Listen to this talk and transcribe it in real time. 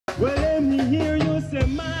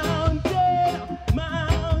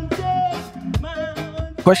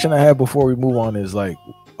Question I have before we move on is like,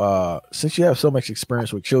 since you have so much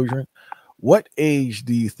experience with children, what age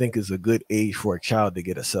do you think is a good age for a child to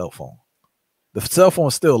get a cell phone? The cell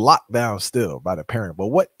phone's still locked down still by the parent, but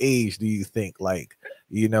what age do you think, like,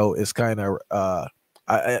 it's kind of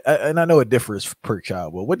and I know it differs per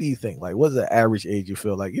child, but what do you think? Like, what's the average age you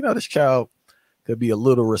feel like, this child could be a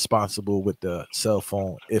little responsible with the cell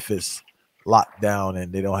phone if it's locked down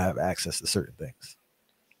and they don't have access to certain things?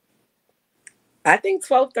 I think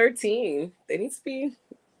 12, 13. They need to be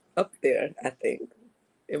up there, I think,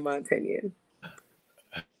 in my opinion.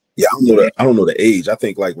 Yeah, I don't know the age. I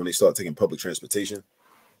think like when they start taking public transportation,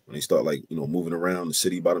 when they start like moving around the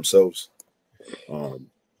city by themselves. Um,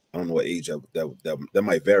 I don't know what age that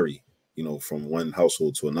might vary, from one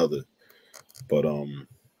household to another. But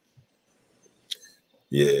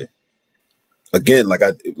yeah. Again,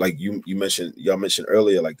 like you mentioned, y'all mentioned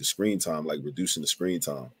earlier, like the screen time, like reducing the screen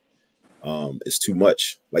time. It's too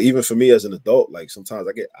much. Like even for me as an adult, like sometimes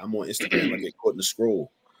I'm on Instagram, I get caught in the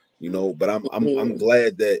scroll, but I'm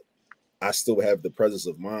glad that I still have the presence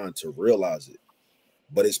of mind to realize it.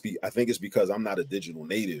 But I think it's because I'm not a digital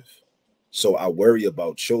native. So I worry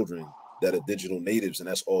about children that are digital natives and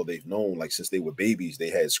that's all they've known. Like since they were babies, they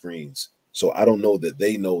had screens. So I don't know that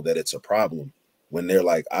they know that it's a problem when their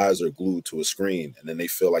like eyes are glued to a screen and then they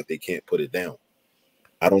feel like they can't put it down.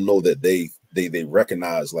 I don't know that they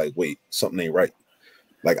recognize like, wait, something ain't right.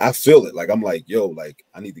 Like I feel it. Like I'm like, yo, like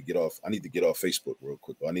I need to get off Facebook real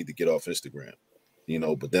quick. Or I need to get off Instagram,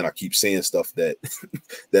 but then I keep saying stuff that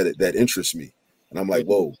that interests me. And I'm like,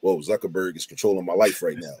 whoa, Zuckerberg is controlling my life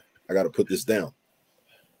right now. I got to put this down.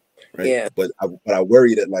 Right. Yeah. But I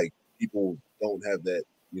worry that like people don't have that,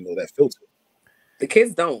 that filter. The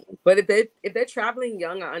kids don't. But if they're traveling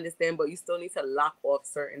young, I understand, but you still need to lock off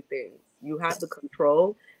certain things. You have the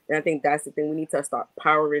control. And I think that's the thing. We need to start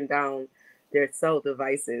powering down their cell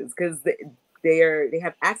devices because they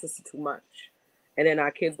have access to too much. And then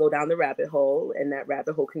our kids go down the rabbit hole, and that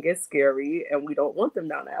rabbit hole can get scary, and we don't want them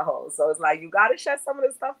down that hole. So it's like you got to shut some of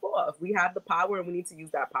this stuff off. We have the power, and we need to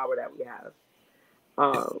use that power that we have.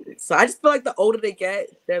 So I just feel like the older they get,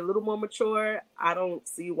 they're a little more mature. I don't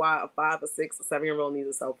see why a 5 or 6 or 7-year-old needs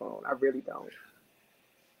a cell phone. I really don't.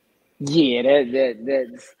 Yeah,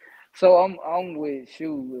 that's so I'm with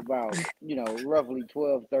Shu about, roughly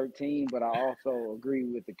 12, 13, but I also agree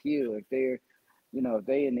with the kid. If they're, if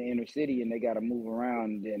they in the inner city and they gotta move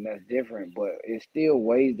around, then that's different. But it's still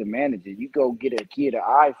ways to manage it. You go get a kid an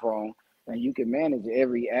iPhone and you can manage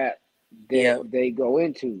every app that they go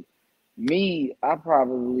into. Me, my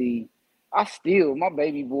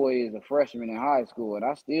baby boy is a freshman in high school, and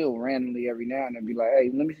I still randomly every now and then be like,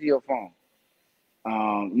 hey, let me see your phone.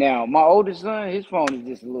 Now my oldest son, his phone is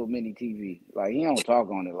just a little mini TV. Like he don't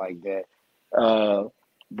talk on it like that.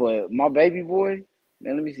 But my baby boy,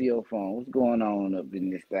 man, let me see your phone. What's going on up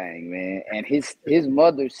in this thing, man? And his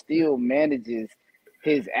mother still manages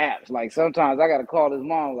his apps. Like sometimes I gotta call his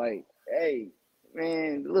mom, like, hey,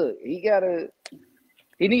 man, look, he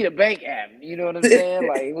need a bank app. You know what I'm saying?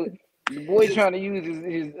 Like the boy trying to use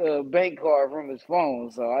his bank card from his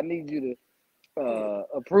phone, so I need you to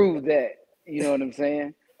approve that. You know what I'm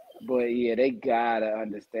saying? But yeah, they gotta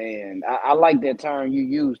understand. I like that term you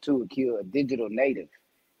use too, Akil, a digital native.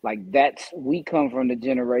 Like we come from the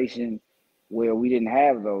generation where we didn't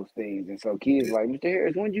have those things. And so kids like, Mr.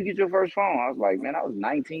 Harris, when did you get your first phone? I was like, man, I was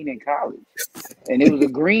 19 in college. And it was a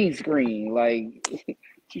green screen. Like, what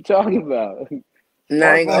you talking about? No,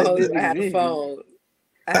 I ain't gonna hold you. I had a phone.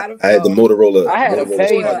 I had the Motorola. I had a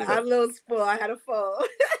pager. I'm a little spoiled. I had a phone.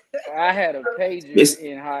 I had a pager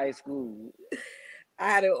in high school. I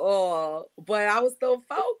had it all, but I was still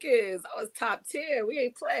focused. I was top 10. We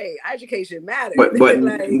ain't play. Education matters. But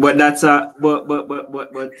that's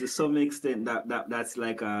but to some extent that's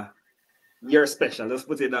like you're special. Let's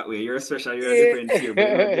put it that way. You're special. You're a different tier.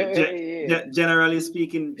 But generally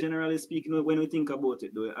speaking, when we think about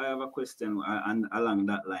it, though, I have a question and along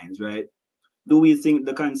that lines, right? Do we think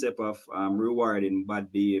the concept of rewarding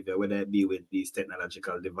bad behavior, whether it be with these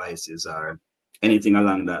technological devices or anything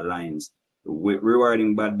along that lines,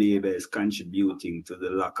 rewarding bad behavior is contributing to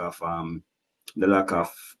the lack of what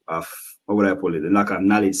would I call it? The lack of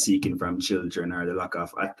knowledge seeking from children, or the lack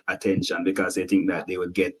of attention, because they think that they will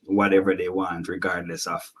get whatever they want regardless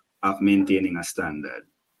of maintaining a standard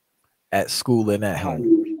at school and at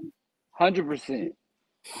home. 100%,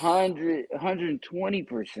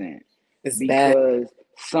 120%. It's because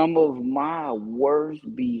some of my worst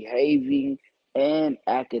behaving and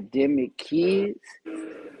academic kids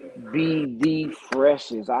be the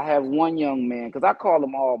freshest. I have one young man, because I call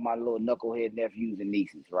them all my little knucklehead nephews and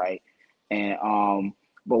nieces, right? And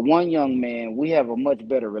But one young man, we have a much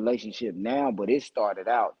better relationship now, but it started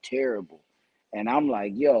out terrible. And I'm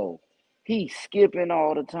like, yo, he's skipping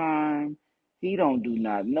all the time. He don't do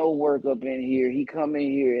not no work up in here. He come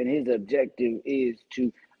in here and his objective is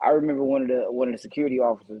to. I remember one of the security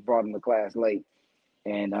officers brought him to class late,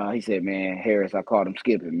 and he said, "Man, Harris, I caught him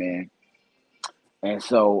skipping, man." And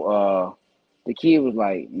so the kid was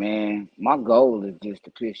like, "Man, my goal is just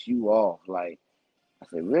to piss you off." Like, I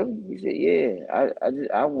said, "Really?" He said, "Yeah,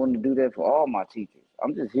 I want to do that for all my teachers.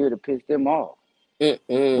 I'm just here to piss them off."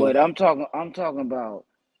 But I'm talking about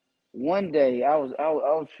one day I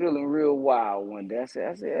was feeling real wild one day. I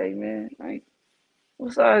said, "Hey man, like,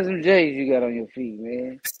 what size of J's you got on your feet,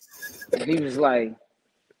 man?" And he was like,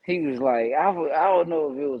 I don't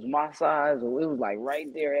know if it was my size or it was like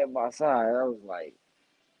right there at my side. I was like,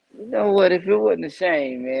 you know what? If it wasn't a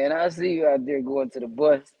shame, man, I see you out there going to the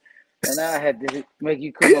bus, and I had to make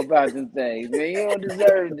you come about them things, man. You don't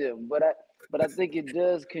deserve them, but I think it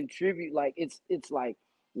does contribute. Like it's like,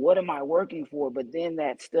 what am I working for? But then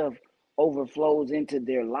that stuff overflows into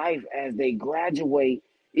their life as they graduate,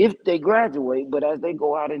 if they graduate. But as they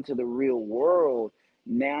go out into the real world,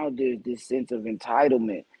 now there's this sense of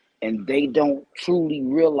entitlement, and they don't truly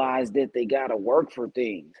realize that they gotta work for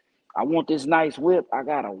things. I want this nice whip. I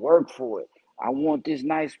gotta work for it. I want this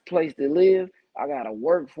nice place to live. I gotta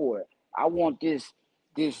work for it. I want this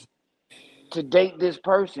to date this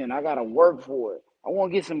person. I gotta work for it. I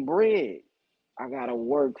want to get some bread. I gotta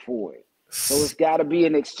work for it. So it's gotta be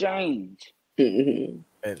an exchange.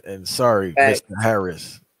 And sorry, Mr.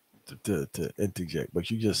 Harris, to interject, but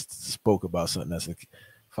you just spoke about something that's like,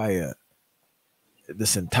 fire.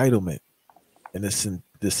 This entitlement, and this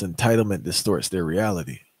entitlement distorts their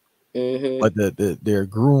reality. But they're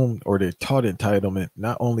groomed or they're taught entitlement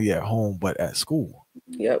not only at home but at school.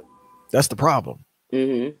 Yep, that's the problem.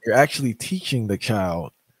 You're actually teaching the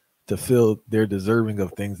child to feel they're deserving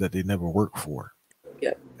of things that they never worked for.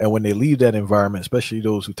 Yep. And when they leave that environment, especially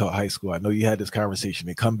those who taught high school, I know you had this conversation.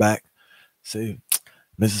 They come back, say,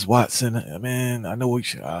 "Mrs. Watson, man, I know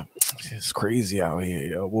it's crazy out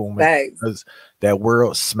here, woman." Because that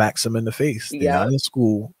world smacks them in the face. They're not in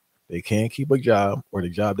school. They can't keep a job, or the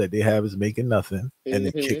job that they have is making nothing, and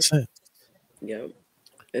it kicks in. Yeah.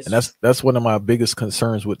 And that's one of my biggest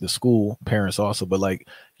concerns with the school parents also. But like,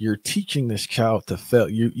 you're teaching this child to fail.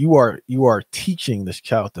 You are teaching this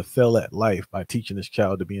child to fail at life by teaching this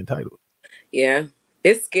child to be entitled. Yeah,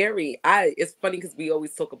 it's scary. It's funny because we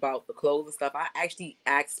always talk about the clothes and stuff. I actually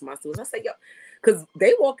asked my students, I say, yo, because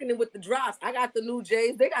they walking in with the drops. I got the new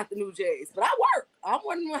J's, they got the new J's, but I work. I'm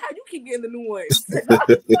wondering how you keep getting the new ones. They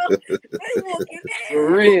walking in. For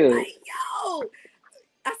real. Like, yo.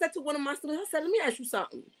 I said to one of my students, I said, let me ask you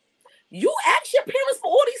something. You ask your parents for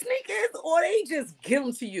all these sneakers, or they just give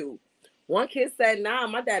them to you? One kid said, nah,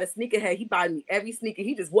 my dad a sneakerhead. He buy me every sneaker.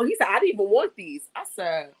 He said, I didn't even want these. I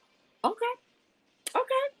said, okay,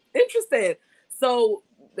 interesting. So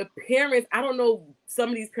the parents, I don't know, some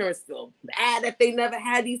of these parents feel bad that they never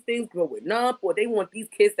had these things growing up, or they want these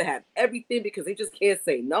kids to have everything because they just can't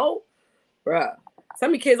say no. Bruh.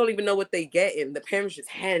 Some of the kids don't even know what they get, and the parents just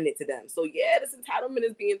hand it to them. So yeah, this entitlement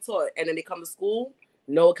is being taught, and then they come to school,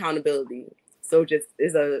 no accountability. So just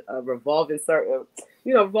is a revolving circle,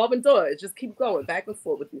 revolving door. It just keep going back and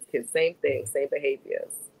forth with these kids. Same thing, same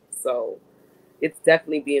behaviors. So it's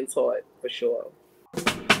definitely being taught for sure.